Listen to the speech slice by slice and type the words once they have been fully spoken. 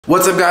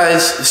What's up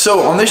guys? So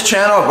on this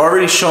channel I've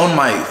already shown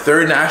my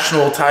third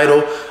national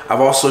title.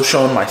 I've also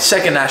shown my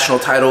second national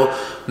title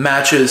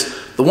matches.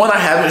 The one I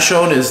haven't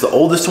shown is the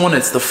oldest one.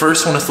 It's the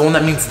first one. It's the one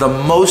that means the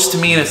most to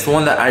me, and it's the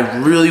one that I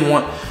really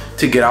want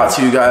to get out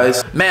to you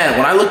guys. Man,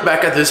 when I look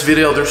back at this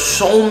video, there's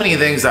so many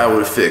things that I would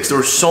have fixed. There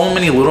were so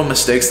many little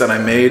mistakes that I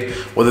made,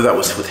 whether that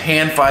was with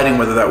hand fighting,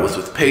 whether that was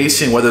with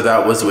pacing, whether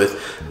that was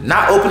with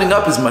not opening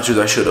up as much as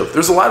I should have.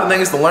 There's a lot of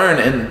things to learn,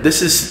 and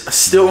this is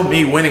still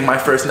me winning my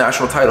first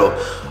national title.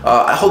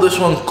 I hold this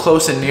one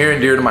close and near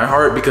and dear to my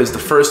heart because the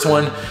first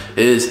one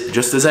is,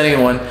 just as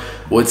anyone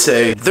would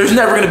say, there's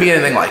never gonna be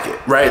anything like it,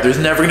 right? There's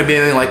never gonna be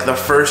anything like the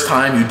first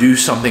time you do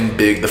something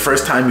big, the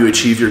first time you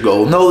achieve your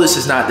goal. No, this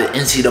is not the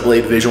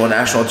NCAA Division I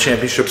National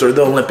Championships or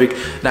the Olympic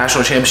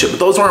National Championship, but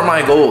those weren't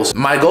my goals.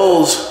 My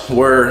goals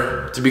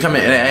were to become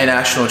an NAIA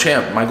national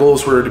champ. My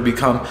goals were to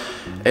become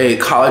a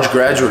college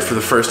graduate for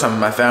the first time in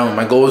my family.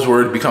 My goals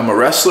were to become a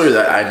wrestler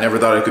that I never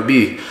thought I could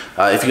be.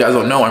 If you guys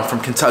don't know, I'm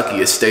from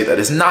Kentucky, a state that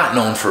is not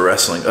known for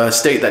wrestling, a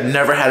state that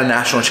never had a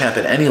national champ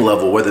at any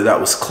level, whether that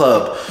was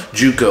club,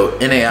 JUCO,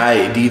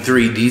 NAIA,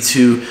 D3,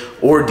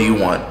 D2, or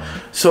D1.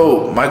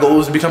 So my goal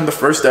was to become the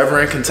first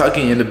ever in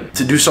Kentucky and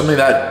to do something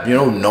that, you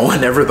know, no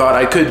one ever thought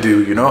I could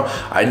do, you know?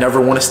 I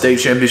never won a state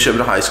championship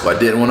in high school. I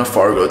didn't win a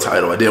Fargo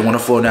title. I didn't win a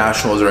Flow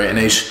Nationals or an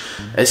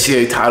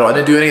NHSCA title. I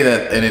didn't do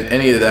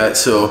any of that.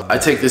 So I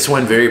take this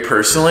win very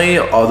personally,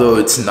 although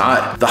it's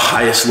not the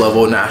highest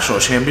level national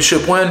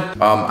championship win.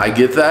 I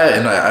get that,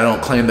 and I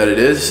don't claim that it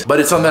is, but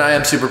it's something I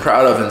am super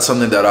proud of and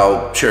something that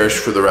I'll cherish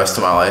for the rest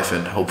of my life,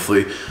 and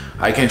hopefully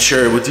I can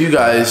share it with you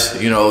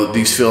guys, you know,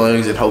 these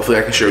feelings, and hopefully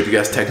I can share with you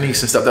guys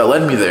techniques and stuff that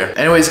led me there.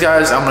 Anyways,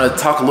 guys, I'm gonna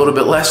talk a little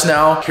bit less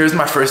now. Here's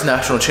my first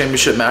national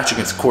championship match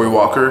against Corey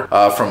Walker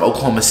from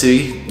Oklahoma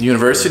City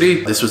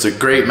University. This was a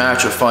great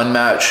match, a fun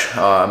match,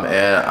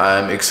 and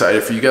I'm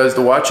excited for you guys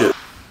to watch it.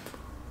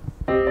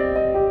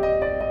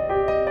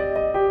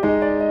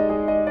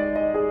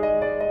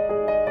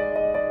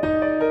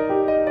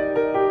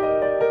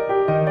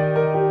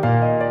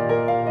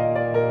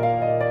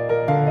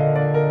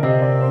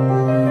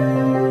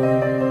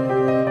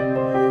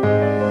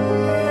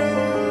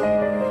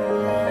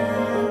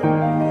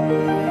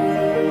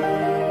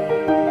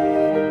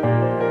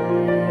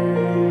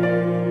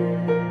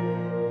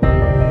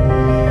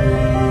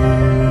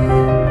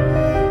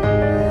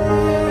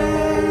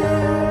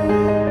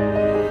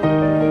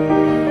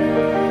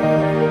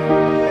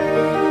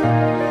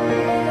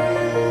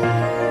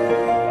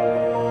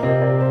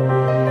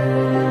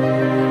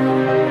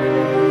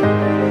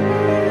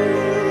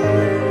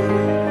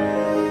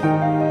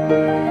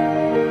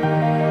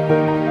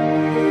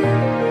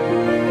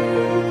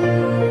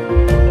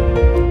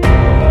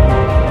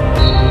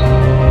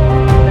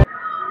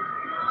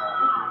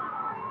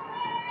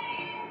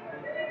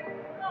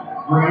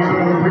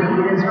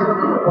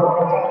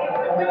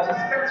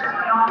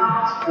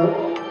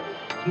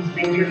 He's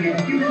majored in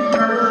human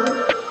services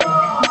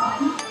and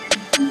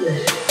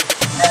English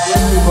at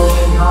Ineligible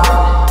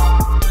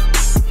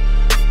Athletes.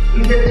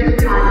 He's a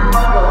two-time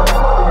Fargo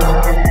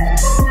All-American and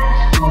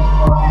National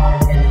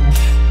All-American.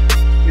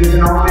 He was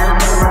an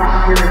All-American last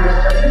year in the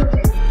study,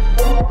 taking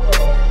 4th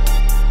place.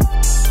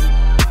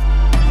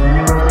 Then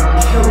they were going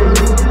to show his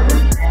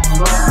movements and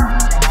learn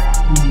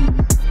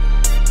techniques.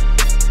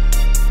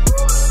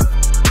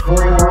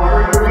 Corey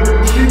Walker is a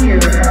junior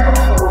at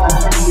Oklahoma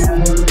City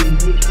University.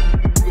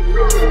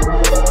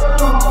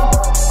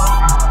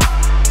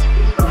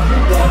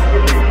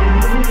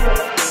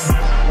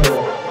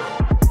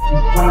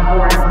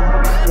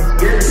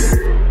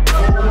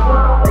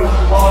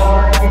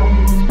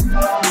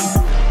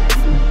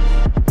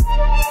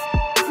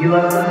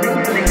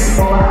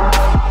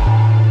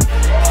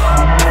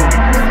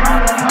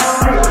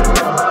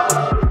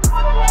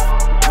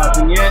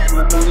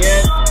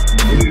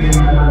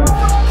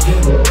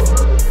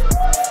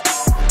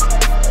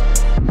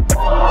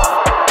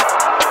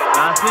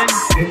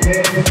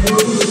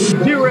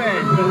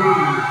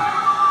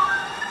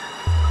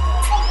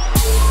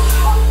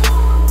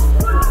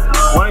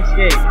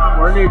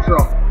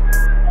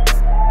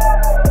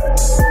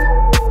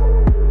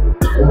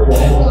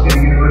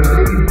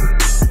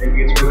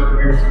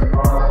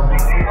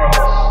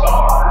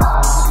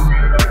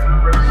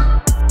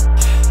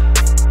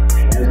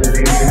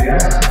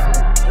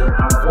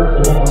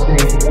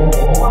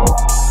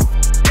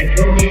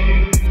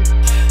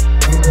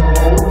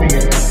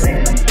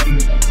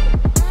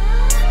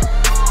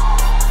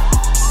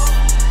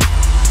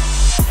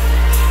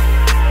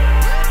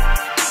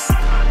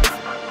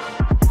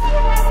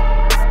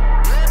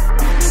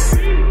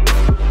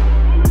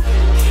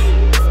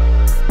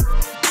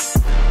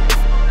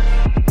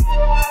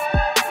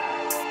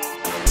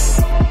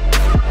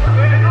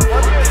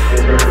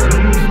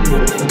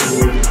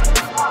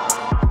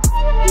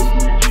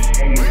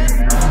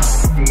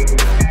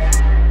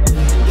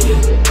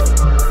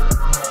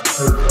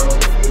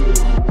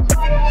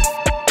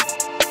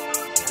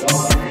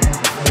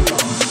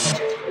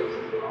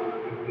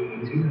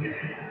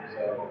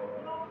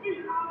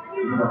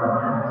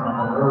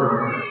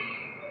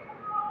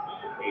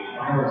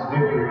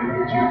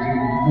 you to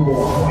do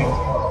more points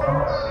plus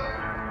bonus.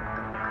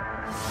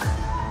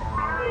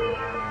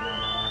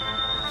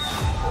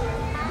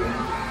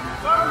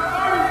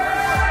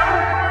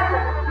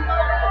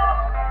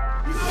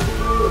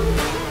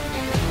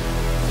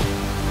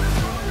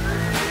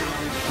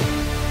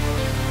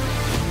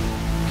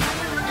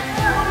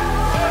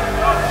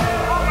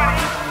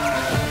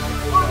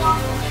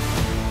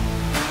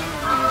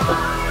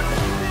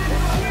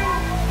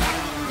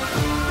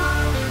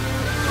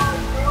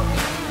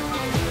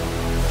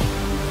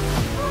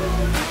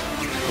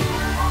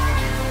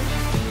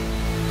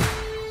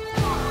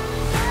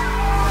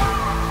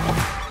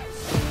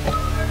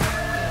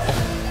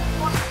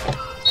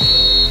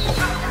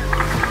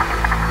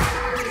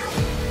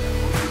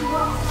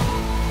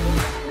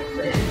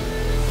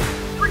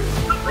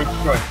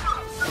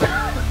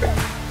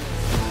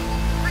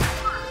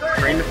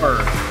 Green to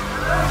first.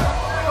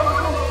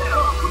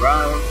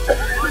 Round.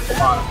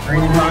 Bottom.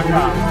 Green on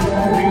top.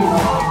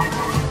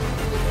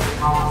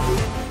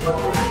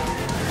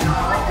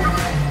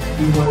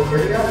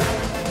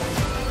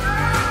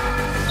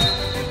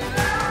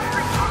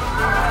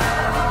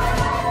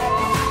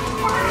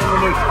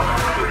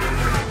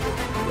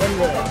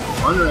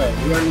 One red.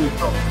 We are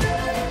neutral.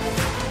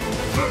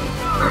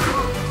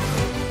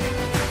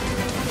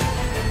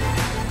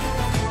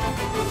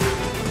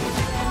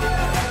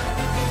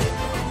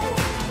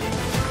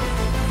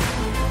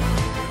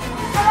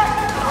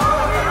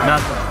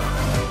 Nothing.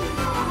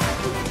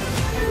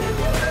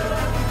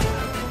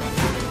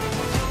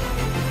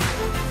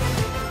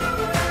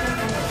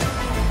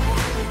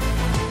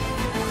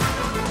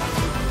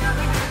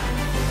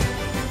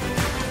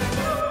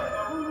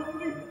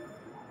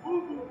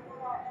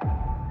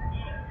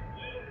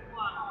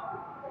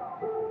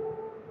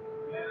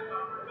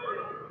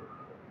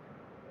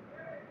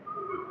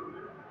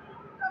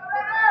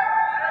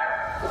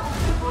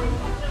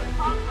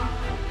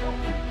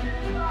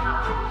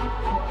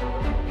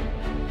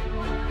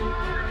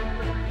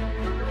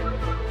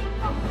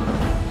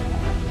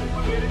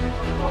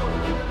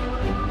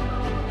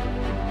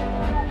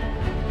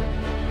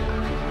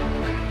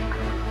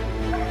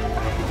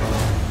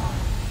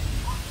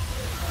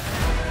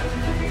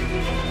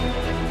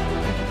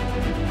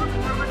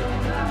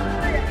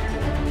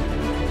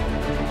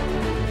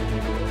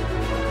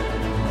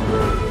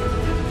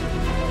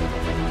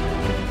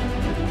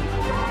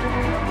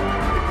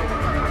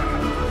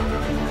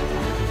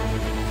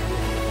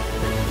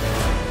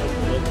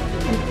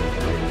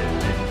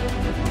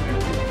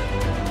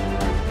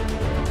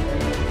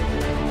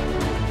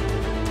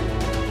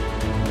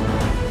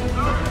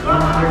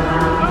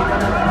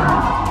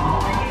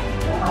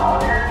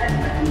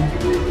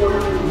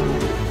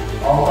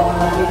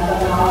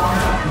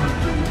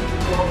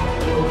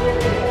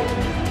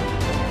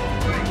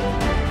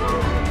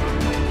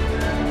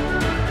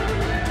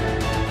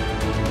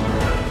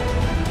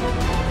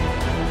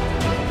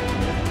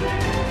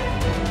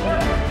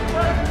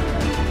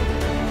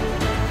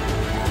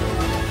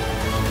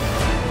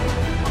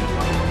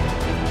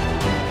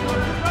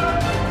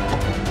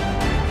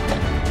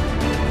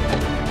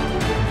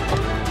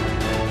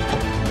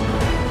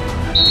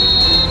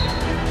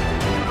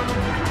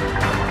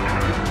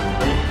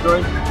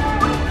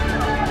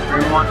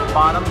 Green wants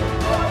bottom,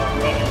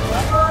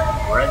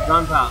 red's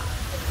on top.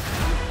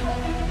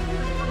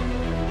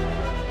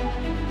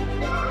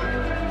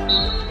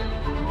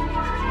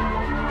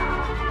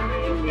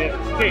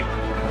 Okay.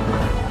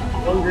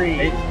 One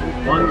green.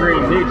 One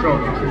green, neutral.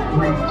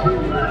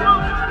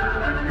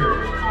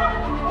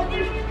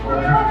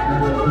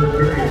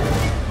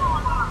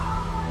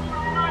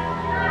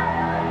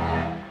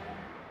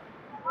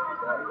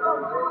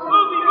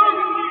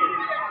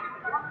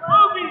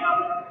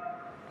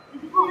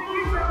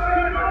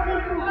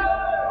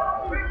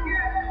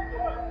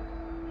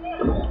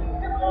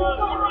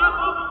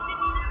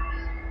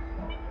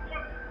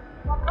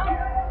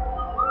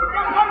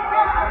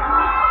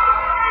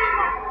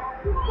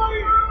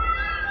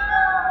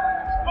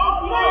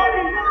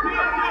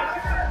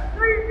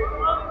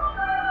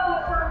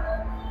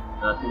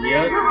 Nothing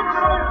yet.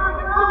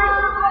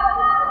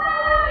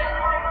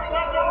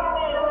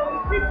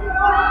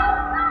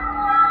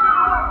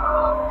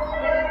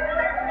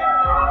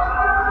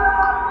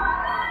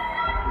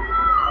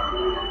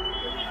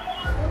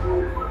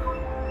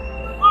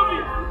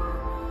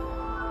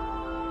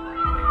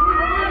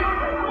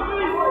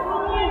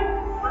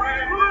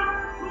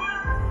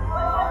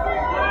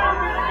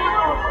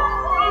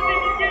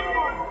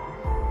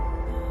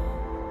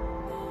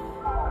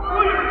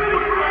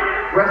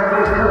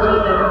 Wrestlers,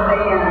 coaches, and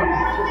fans,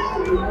 just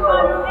so you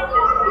know,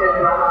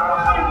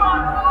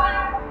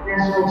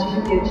 national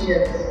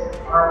championships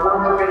are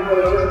going to go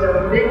just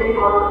a bit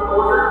on the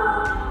border.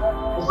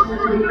 As soon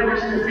as we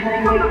finish this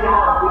heavyweight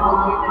bout, we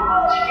will do the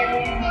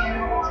championship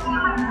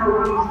team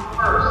trophies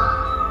first.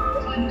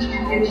 Team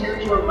championship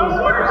trophies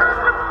first.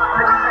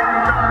 First,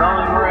 second,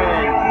 Going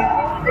red.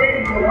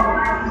 then the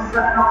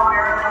 197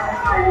 All-American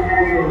and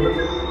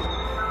heavyweights.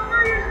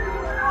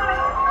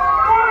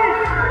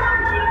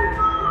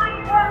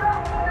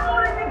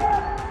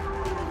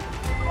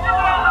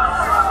 Oh!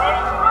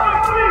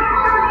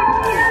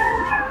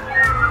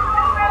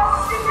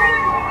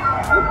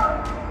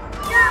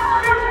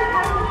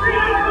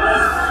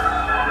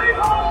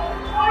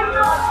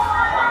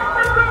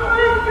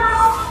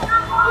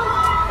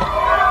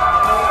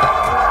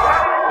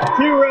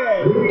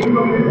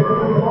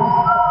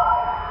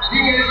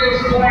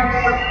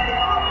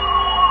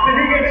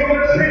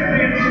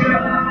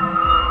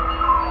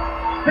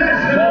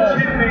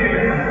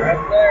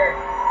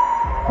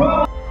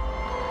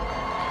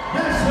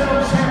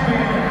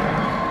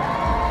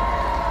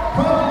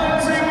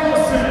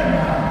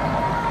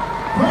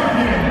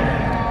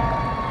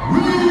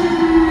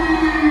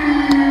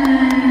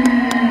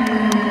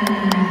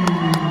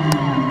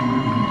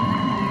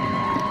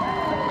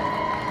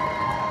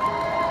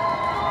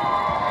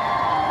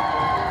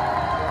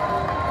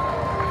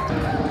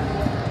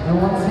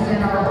 And once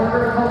again, our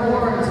order of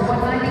awards,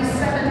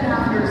 197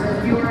 pounders.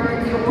 If you are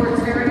in the awards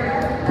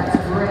area,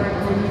 that's great.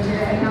 We need you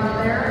to hang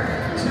out there.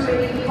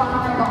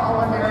 285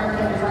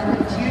 All-Americans. I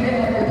need you to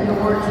head in the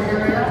awards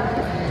area.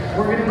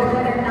 We're going to go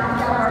ahead and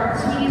knock out our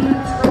team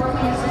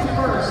trophies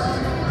first.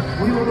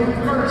 We will do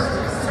first,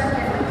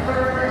 second,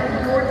 third,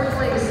 and fourth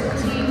place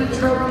team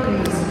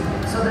trophies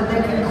so that they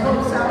can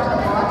close out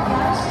the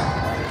broadcast.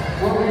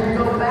 We're going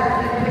to go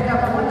back and pick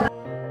up one.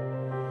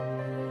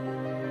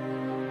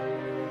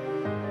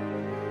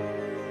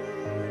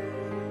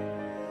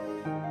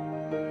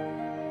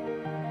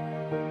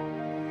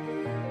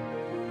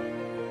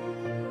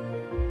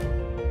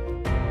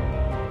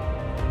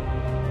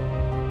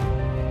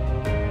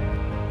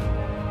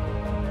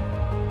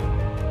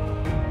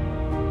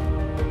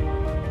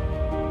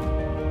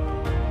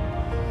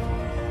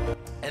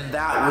 And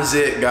that was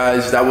it,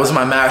 guys. That was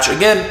my match.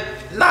 Again,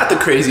 not the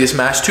craziest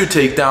match. 2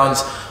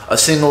 takedowns, a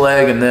single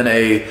leg, and then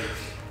I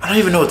don't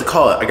even know what to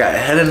call it. I got a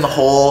head in the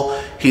hole.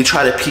 He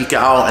tried to peek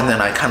out, and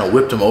then I kind of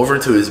whipped him over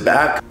to his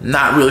back.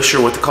 Not really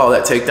sure what to call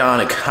that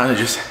takedown. It kind of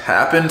just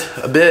happened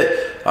a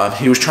bit.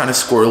 He was trying to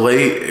score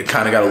late. It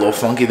kind of got a little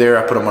funky there.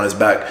 I put him on his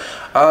back.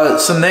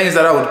 Some things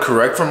that I would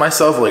correct for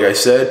myself, like I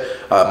said,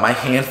 my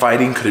hand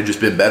fighting could have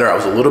just been better. I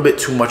was a little bit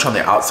too much on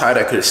the outside.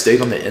 I could have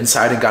stayed on the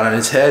inside and got on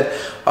his head.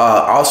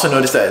 I also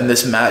noticed that in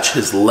this match,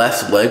 his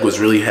left leg was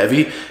really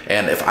heavy,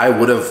 and if I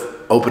would have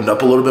opened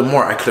up a little bit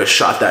more, I could have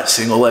shot that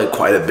single leg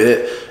quite a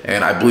bit,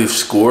 and I believe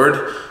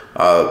scored.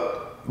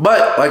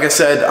 But like I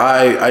said,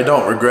 I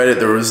don't regret it.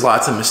 There was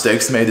lots of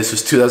mistakes made. This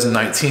was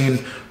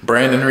 2019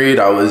 Brandon Reed.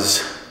 I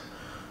was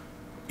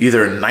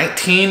either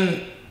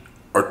 19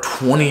 or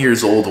 20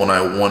 years old when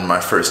I won my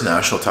first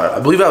national title. I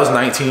believe I was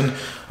 19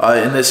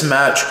 in this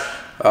match.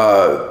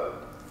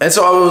 And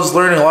so I was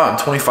learning a lot. I'm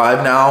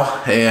 25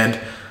 now, and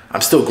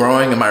I'm still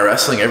growing in my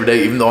wrestling every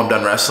day. Even though I'm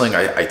done wrestling,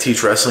 I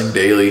teach wrestling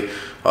daily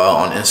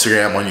on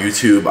Instagram, on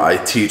YouTube. I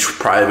teach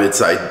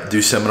privates, I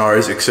do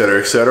seminars, etc.,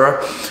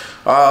 etc.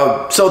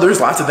 So there's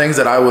lots of things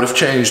that I would have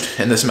changed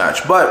in this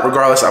match. But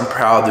regardless, I'm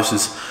proud. This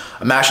is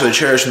a match that I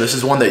cherish, and this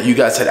is one that you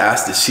guys had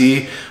asked to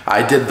see.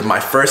 I did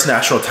my first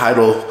national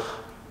title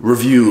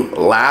review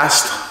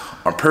last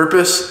on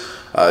purpose,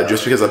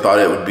 just because I thought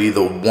it would be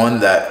the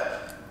one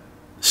that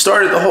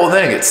started the whole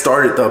thing. It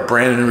started the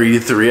Brandon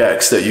Reed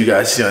 3X that you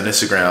guys see on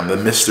Instagram, the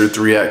Mr.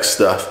 3X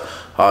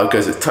stuff,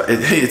 because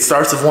it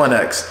starts with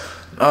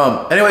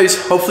 1X.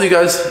 Anyways, hopefully you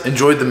guys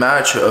enjoyed the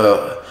match.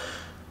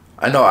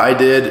 I know I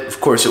did. Of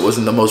course, it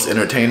wasn't the most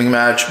entertaining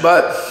match,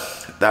 but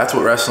that's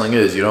what wrestling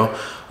is, you know?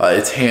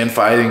 It's hand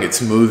fighting,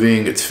 it's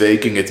moving, it's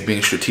faking, it's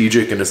being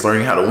strategic, and it's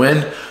learning how to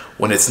win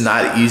when it's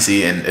not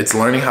easy, and it's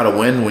learning how to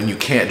win when you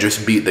can't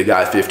just beat the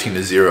guy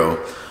 15-0.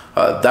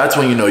 That's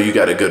when you know you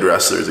got a good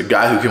wrestler, is a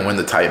guy who can win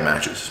the tight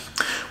matches.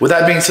 With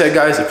that being said,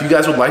 guys, if you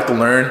guys would like to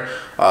learn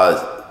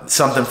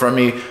something from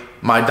me,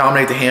 my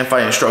Dominate the Hand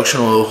Fight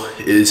instructional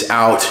is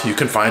out. You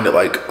can find it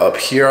like up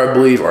here, I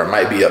believe, or it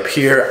might be up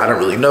here. I don't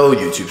really know.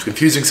 YouTube's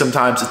confusing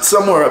sometimes. It's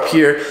somewhere up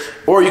here.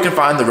 Or you can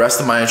find the rest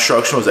of my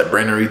instructionals at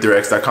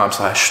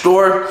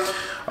brandonreed3x.com/store.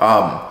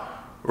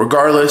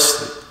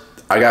 Regardless,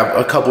 I got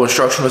a couple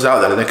instructionals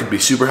out that I think could be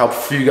super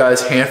helpful for you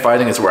guys. Hand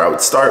fighting is where I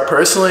would start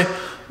personally.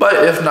 But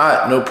if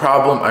not, no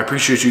problem. I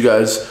appreciate you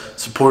guys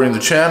supporting the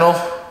channel.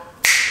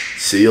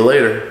 See you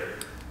later.